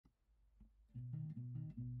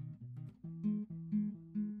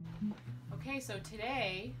Okay, so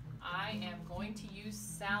today I am going to use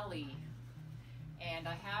Sally, and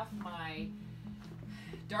I have my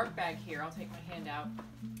dark bag here. I'll take my hand out,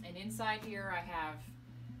 and inside here I have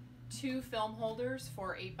 2 film holders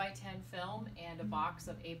for 8x10 film and a box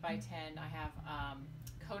of 8x10. I have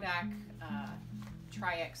Kodak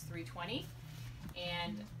Tri-X 320,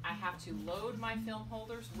 and I have to load my film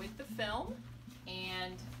holders with the film,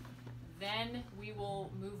 and then we will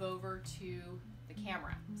move over to the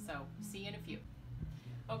camera. So see you in a few.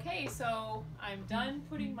 Okay, so I'm done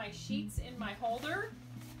putting my sheets in my holder,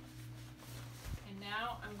 and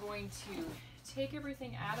now I'm going to take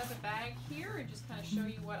everything out of the bag here and just kind of show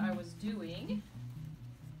you what I was doing.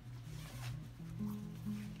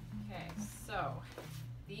 Okay, so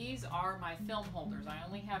these are my film holders. I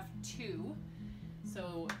only have 2,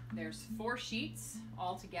 so there's 4 sheets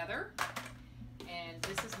all together, and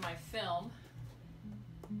this is my film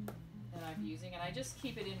that I'm using, and I just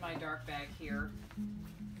keep it in my dark bag here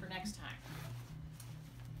for next time.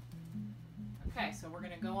 Okay, so we're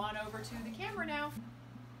going to go on over to the camera now.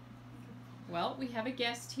 Well, we have a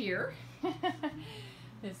guest here.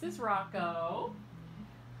 This is Rocco.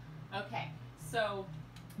 Okay, so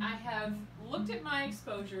I have looked at my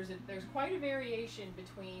exposures. There's quite a variation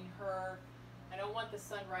between her. I don't want the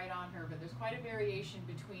sun right on her, but there's quite a variation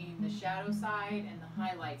between the shadow side and the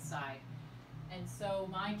highlight side. And so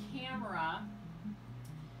my camera,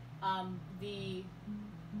 the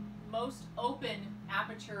most open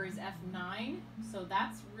aperture is f9, so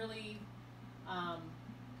that's really, I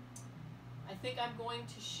think I'm going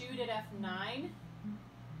to shoot at f9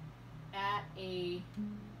 at a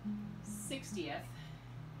 60th,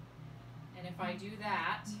 and if I do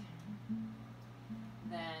that,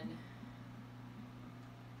 then,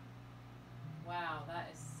 wow, that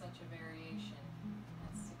is such a variation.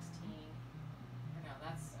 That's 16, or no,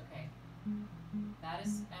 that's, okay, that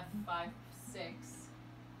is f5.6,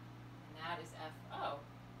 and that is f0,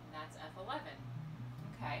 and that's f11.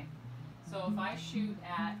 Okay, so if I shoot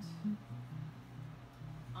at,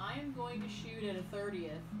 I'm going to shoot at a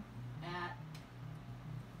 30th at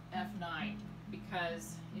f9,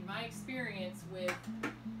 because in my experience with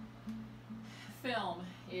film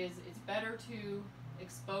is it's better to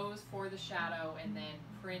expose for the shadow and then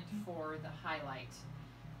print for the highlight,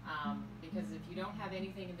 because if you don't have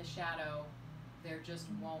anything in the shadow, there just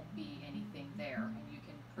won't be anything there, and you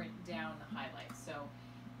can print down the highlights. So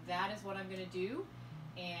that is what I'm going to do,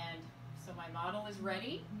 and so my model is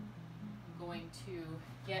ready. I'm going to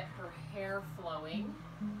get her hair flowing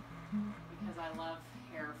because I love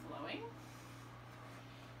hair flowing.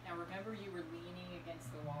 Now remember, you were leaning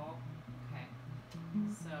against the wall. Okay,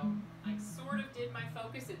 so I sort of did my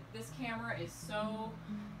focus. This camera is so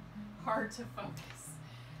hard to focus,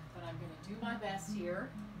 but I'm going to do my best here,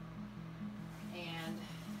 and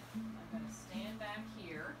I'm going to stand back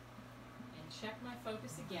here and check my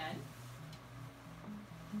focus again.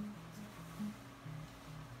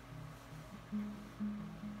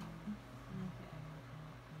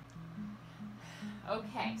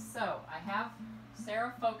 Okay, so I have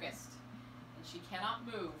Sarah focused, and she cannot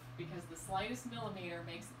move because the slightest millimeter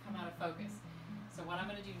makes it come out of focus. So what I'm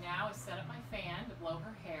going to do now is set up my fan to blow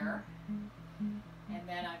her hair, and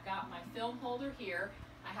then I've got my film holder here.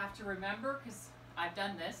 I have to remember, because I've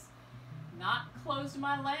done this, not close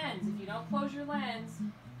my lens. If you don't close your lens,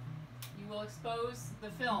 you will expose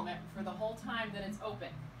the film for the whole time that it's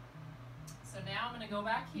open. So now I'm going to go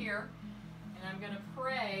back here, and I'm going to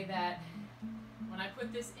pray that when I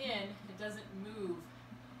put this in, it doesn't move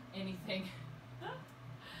anything.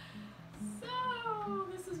 So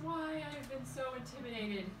this is why I've been so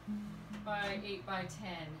intimidated by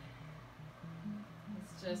 8x10.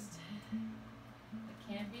 It's just, it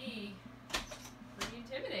can be pretty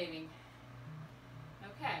intimidating.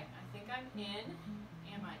 Okay, I think I'm in.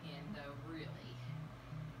 Am I in though, really?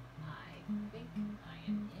 I think I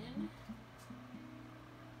am in.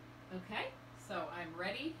 Okay, so I'm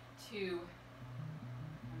ready to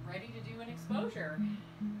do an exposure. And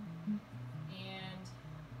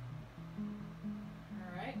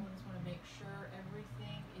all right, I just want to make sure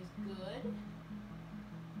everything is good. And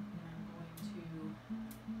I'm going to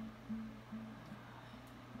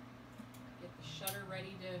get the shutter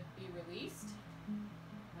ready to be released.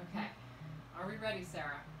 Okay, are we ready,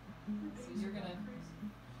 Sarah? So you're gonna,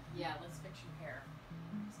 yeah, let's fix your hair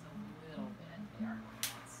just a little bit there.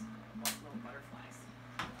 That's little butterflies.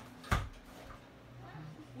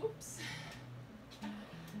 Whoops.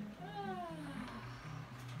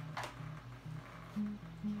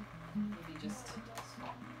 Maybe just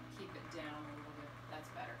keep it down a little bit. That's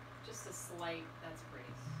better. Just a slight, that's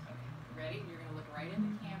pretty. Okay, ready? You're going to look right in the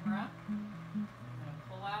camera. I'm going to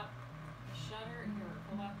pull out the shutter here,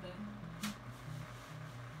 pull out the thingy.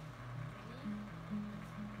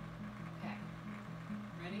 Okay.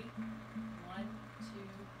 Ready? 1, 2,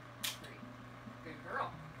 3. Good girl.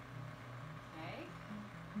 Okay.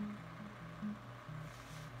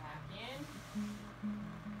 Back in.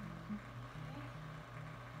 Okay.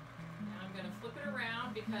 Now I'm going to flip it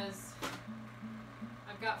around because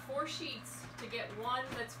I've got 4 sheets to get one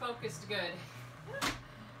that's focused good.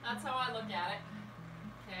 That's how I look at it.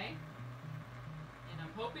 Okay. And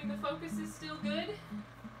I'm hoping the focus is still good.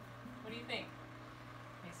 What do you think?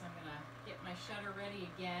 Okay, so I'm going to get my shutter ready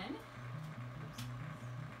again.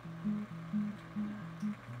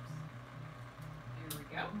 There we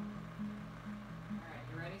go. All right,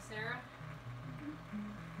 you ready, Sarah?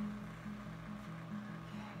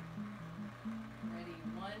 Okay. Ready,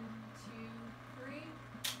 1, 2, 3.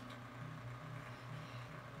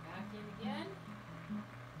 Back in again.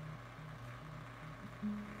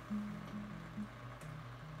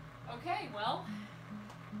 Okay, well,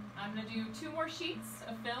 I'm going to do 2 more sheets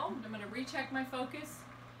of film. I'm going to recheck my focus,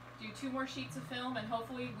 do 2 more sheets of film, and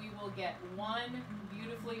hopefully we will get one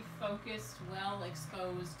beautifully focused,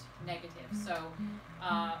 well-exposed negative. So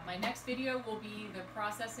my next video will be the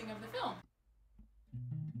processing of the film.